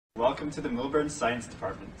Welcome to the Millburn Science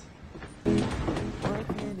Department.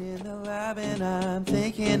 Working in the lab and I'm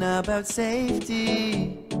thinking about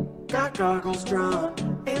safety. Got goggles drawn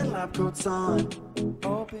and lab coats on.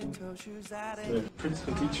 Open toe shoes at The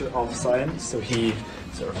principal teacher of science, so he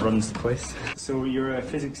sort of runs the place. So you're a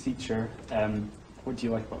physics teacher. What do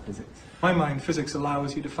you like about physics? In my mind, physics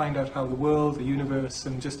allows you to find out how the world, the universe,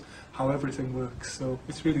 and just how everything works. So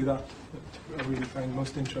it's really that I really find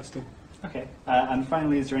most interesting. Okay. And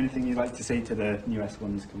finally, is there anything you'd like to say to the new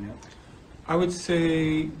S1s coming up? I would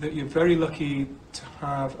say that you're very lucky to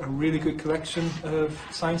have a really good collection of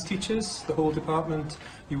science teachers, the whole department.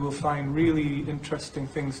 You will find really interesting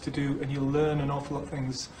things to do and you'll learn an awful lot of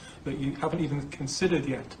things that you haven't even considered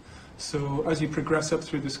yet. So as you progress up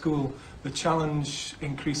through the school, the challenge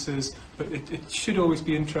increases, but it should always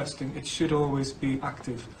be interesting, it should always be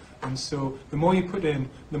active. And so the more you put in,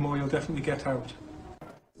 the more you'll definitely get out.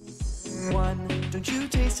 one. Don't you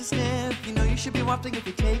taste a sniff? You know you should be wafting if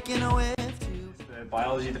you're taking a whiff. Two. The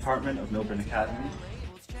biology department of Millburn Academy.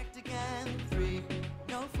 Checked again. Three.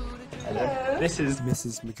 No food. Hello. This is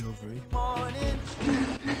Mrs. McGilvery.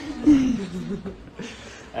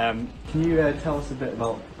 Can you tell us a bit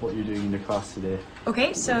about what you're doing in your class today?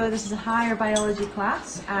 Okay, so this is a higher biology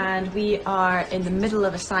class and we are in the middle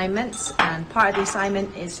of assignments, and part of the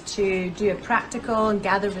assignment is to do a practical and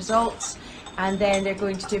gather results, and then they're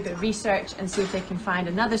going to do a bit of research and see if they can find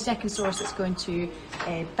another second source that's going to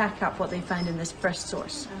back up what they found in this first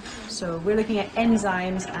source. So we're looking at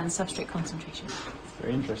enzymes and substrate concentration.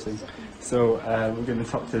 Very interesting. So we're going to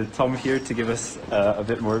talk to Tom here to give us a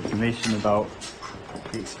bit more information about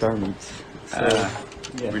the experiment. So,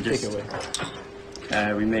 yeah, we take it away.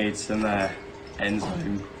 We made some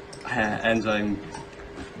enzyme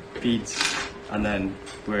beads, and then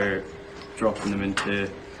we're dropping them into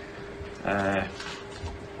what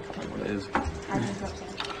it is?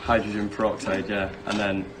 Hydrogen peroxide, yeah, and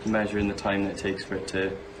then measuring the time that it takes for it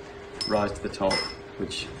to rise to the top,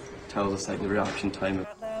 which tells us like the reaction time.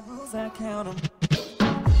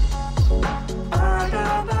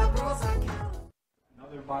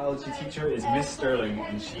 Another biology teacher is Miss Sterling,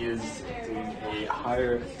 and she is doing a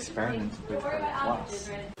higher experiment with her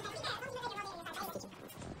class.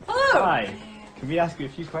 Hello! Hi, can we ask you a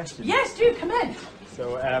few questions? Yes, do come in.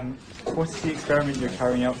 So, what's the experiment you're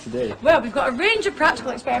carrying out today? Well, we've got a range of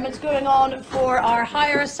practical experiments going on for our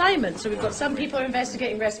higher assignment. So we've got some people are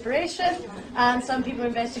investigating respiration and some people are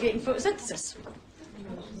investigating photosynthesis.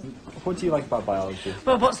 What do you like about biology?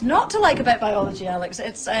 Well, what's not to like about biology, Alex?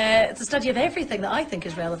 It's a study of everything that I think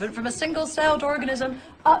is relevant, from a single-celled organism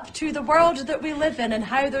up to the world that we live in and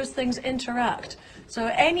how those things interact. So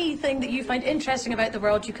anything that you find interesting about the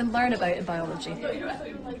world, you can learn about in biology.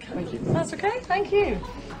 Thank you. That's okay, thank you.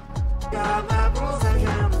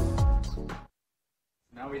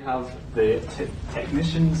 Now we have the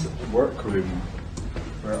technicians' workroom,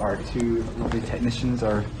 where our two lovely technicians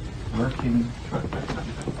are working.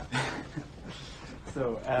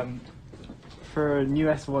 So, for new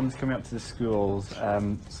S1s coming up to the schools,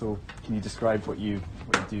 so can you describe what you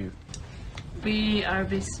do? We are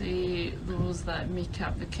basically those that make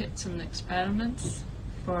up the kits and the experiments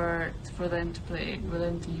for them to play, for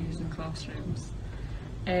them to use in classrooms.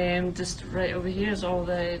 Just right over here is all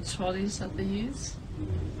the trolleys that they use.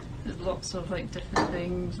 There's lots of like different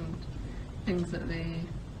things and things that they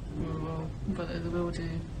will do.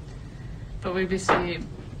 But we basically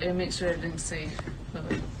make sure everything's safe for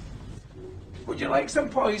them. Would you like some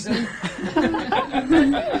poison?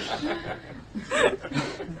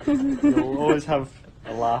 We'll always have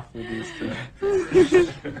a laugh with these two.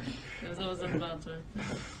 There's always a banter.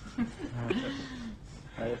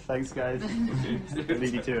 Thanks, guys. I'll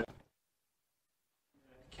leave you to it.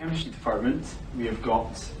 Chemistry department, we have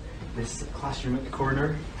got this classroom at the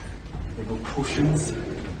corner. They've got potions.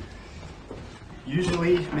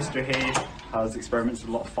 Usually, Mr. Hay has experiments with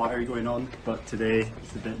a lot of fire going on, but today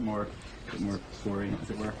it's a bit more boring, as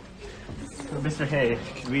it were. So, Mr. Hay,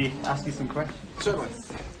 could we ask you some questions? Certainly.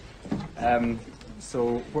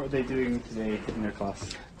 So, what are they doing today in their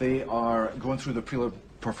class? They are going through the prelim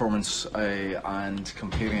performance and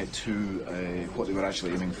comparing it to what they were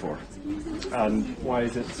actually aiming for. And why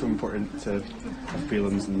is it so important to have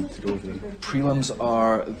prelims and to go over them? Prelims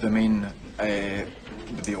are the main,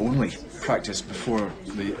 the only practice before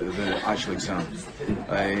the actual exam.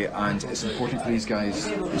 And it's important for these guys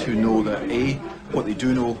to know that A, what they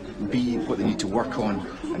do know, B, what they need to work on,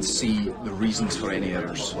 and see the reasons for any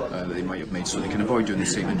errors that they might have made, so they can avoid doing the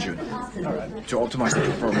same in June. To optimise their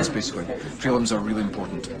performance, basically. Prelims are really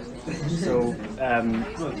important. So,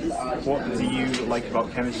 what do you like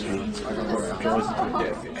about chemistry?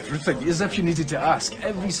 Everything, as if you needed to ask.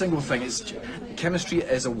 Every single thing. Chemistry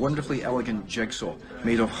is a wonderfully elegant jigsaw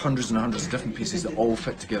made of hundreds and hundreds of different pieces that all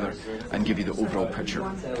fit together and give you the overall picture.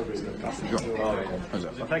 Well,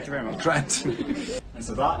 thank you very much. Grant. And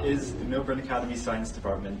so that is the Millburn Academy Science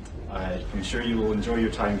Department. I'm sure you will enjoy your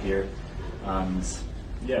time here, and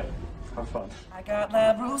yeah, have fun. I got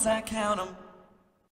lab rules, I count 'em.